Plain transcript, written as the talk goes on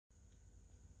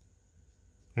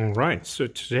Alright, so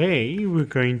today we're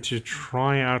going to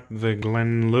try out the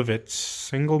Glenlivet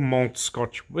single malt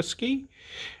Scotch Whisky.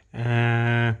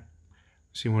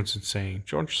 See what's it saying.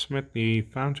 George Smith, the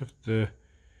founder of the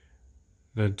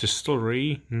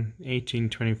distillery in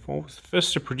 1824, was the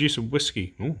first to produce a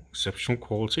whiskey. Oh, exceptional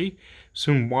quality.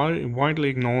 Soon widely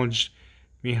acknowledged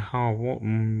me how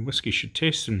whiskey should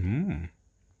taste. And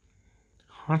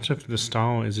heart of the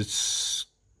style is its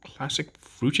classic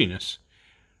fruitiness.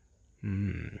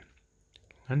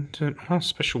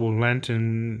 Special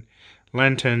lantern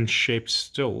shaped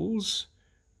stills.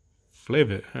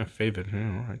 Favored. All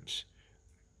right.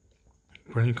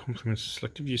 Brilliant compliments.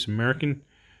 Selective use. American.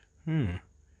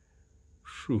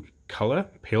 True color.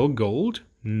 Pale gold.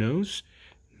 Nose.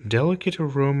 Delicate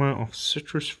aroma of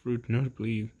citrus fruit,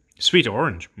 notably sweet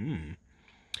orange.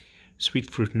 Sweet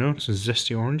fruit notes.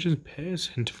 Zesty oranges, pears.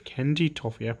 Hint of candy,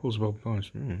 toffee, apples, well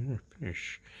balanced.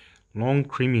 Finish. Long,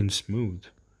 creamy, and smooth.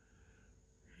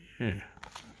 Yeah.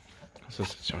 What's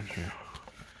this on here?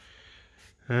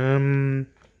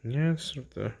 Yeah, sort of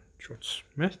the George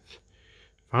Smith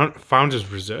Founder's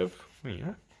Reserve.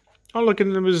 Yeah. Oh, look,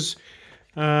 and it was.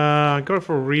 I got it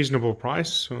for a reasonable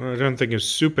price. So I don't think it's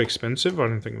super expensive. I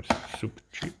don't think it was super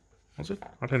cheap. Was it?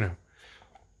 I don't know.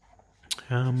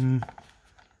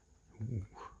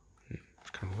 It's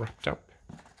kind of wrapped up.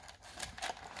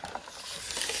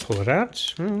 Pull it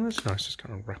out. Oh, that's nice. It's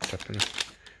kind of wrapped up in a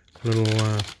little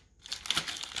kind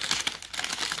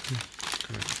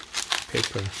of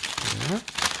paper. Yeah.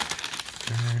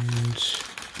 And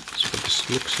that's what this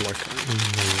looks like in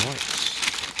the lights.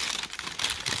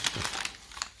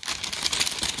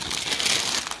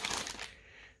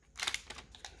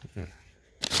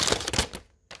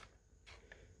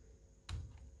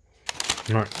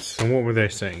 Right, so what were they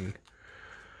saying?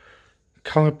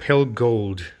 Color pale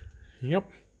gold. Yep.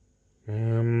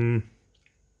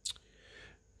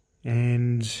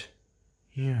 And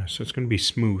yeah, so it's going to be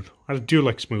smooth. I do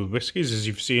like smooth whiskies, as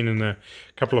you've seen in a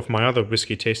couple of my other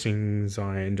whiskey tastings.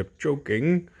 I end up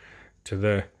joking to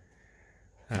the,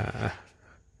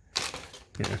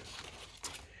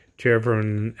 to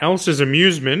everyone else's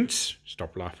amusement.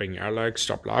 Stop laughing, Alex.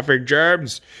 Stop laughing,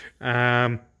 James.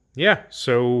 Yeah,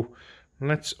 so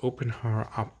let's open her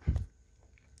up.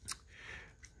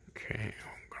 Okay,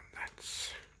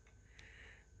 that's.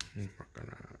 We're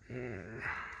gonna.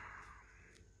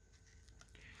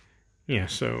 Yeah,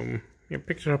 so I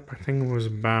picked it up. I think it was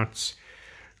about.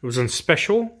 It was on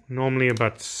special, normally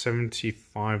about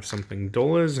 $75 something,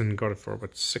 and got it for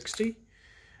about 60.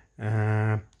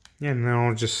 Yeah, now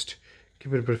I'll just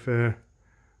give it a bit of a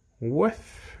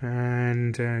whiff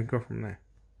and go from there.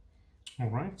 All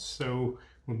right, so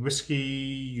with whiskey,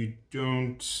 you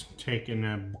don't take in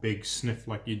a big sniff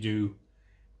like you do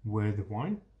with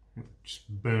wine. Just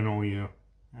burn all your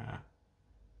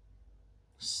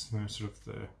sort of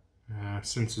the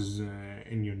senses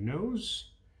in your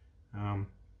nose.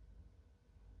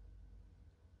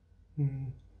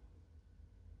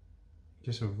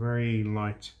 Just a very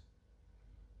light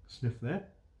sniff there.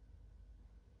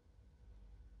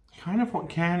 Kind of what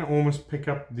can almost pick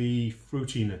up the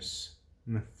fruitiness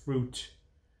and the fruit.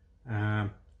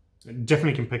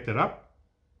 Definitely can pick that up.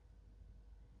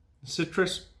 The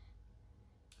citrus.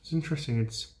 It's interesting.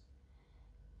 It's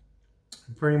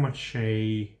very much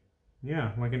a,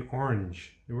 yeah, like an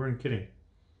orange. You weren't kidding.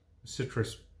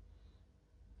 Citrus.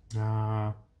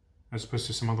 As opposed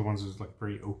to some other ones is like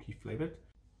very oaky flavored.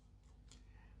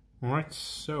 Alright,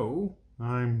 so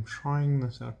I'm trying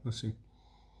this out. Let's see.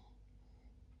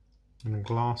 In a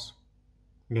glass.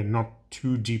 Again, not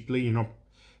too deeply. You're not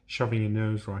shoving your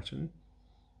nose right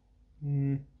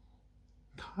in.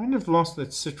 Kind of lost that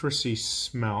citrusy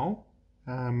smell.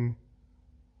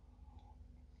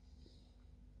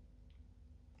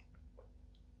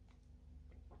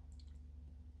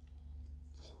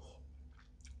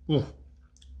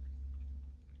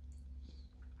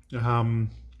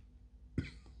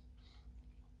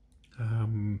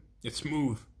 It's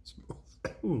smooth.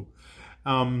 Ooh.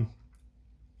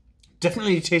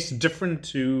 Definitely tastes different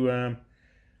to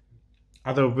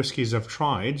other whiskies I've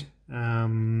tried.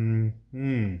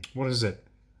 What is it?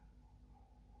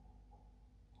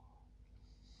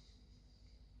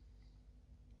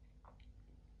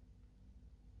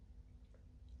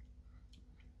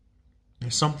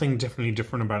 There's something definitely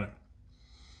different about it.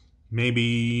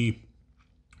 Maybe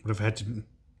what I've had to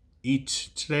eat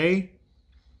today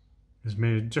has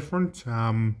made it different.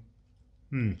 Or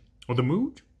the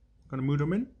mood. What kind of mood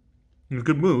I'm in? In a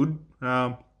good mood.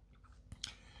 But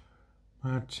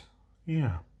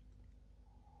yeah.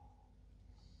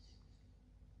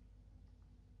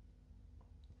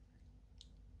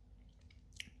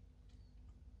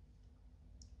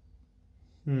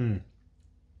 You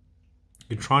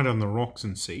can try it on the rocks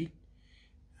and see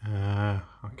how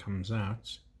it comes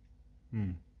out.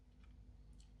 Am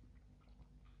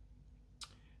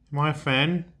I a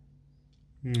fan?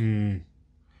 I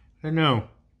don't know.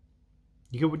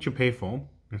 You get what you pay for.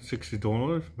 It's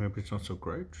 $60. Maybe it's not so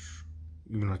great.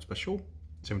 Even though it's special.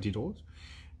 $70.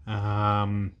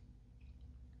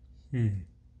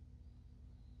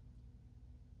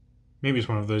 Maybe it's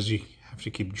one of those you have to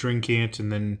keep drinking it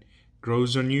and then it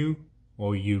grows on you,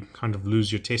 or you kind of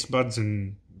lose your taste buds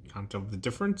and can't tell the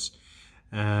difference.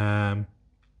 Yeah.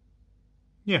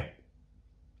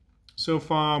 So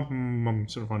far, I'm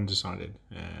sort of undecided.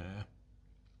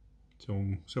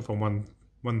 So far,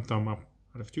 one thumb up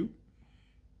out of 2.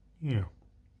 Yeah.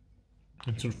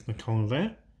 That's sort of the colour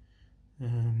there.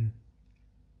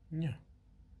 Yeah.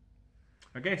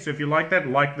 Okay, so if you like that,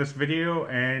 like this video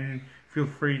and feel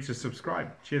free to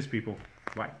subscribe. Cheers, people.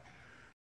 Bye.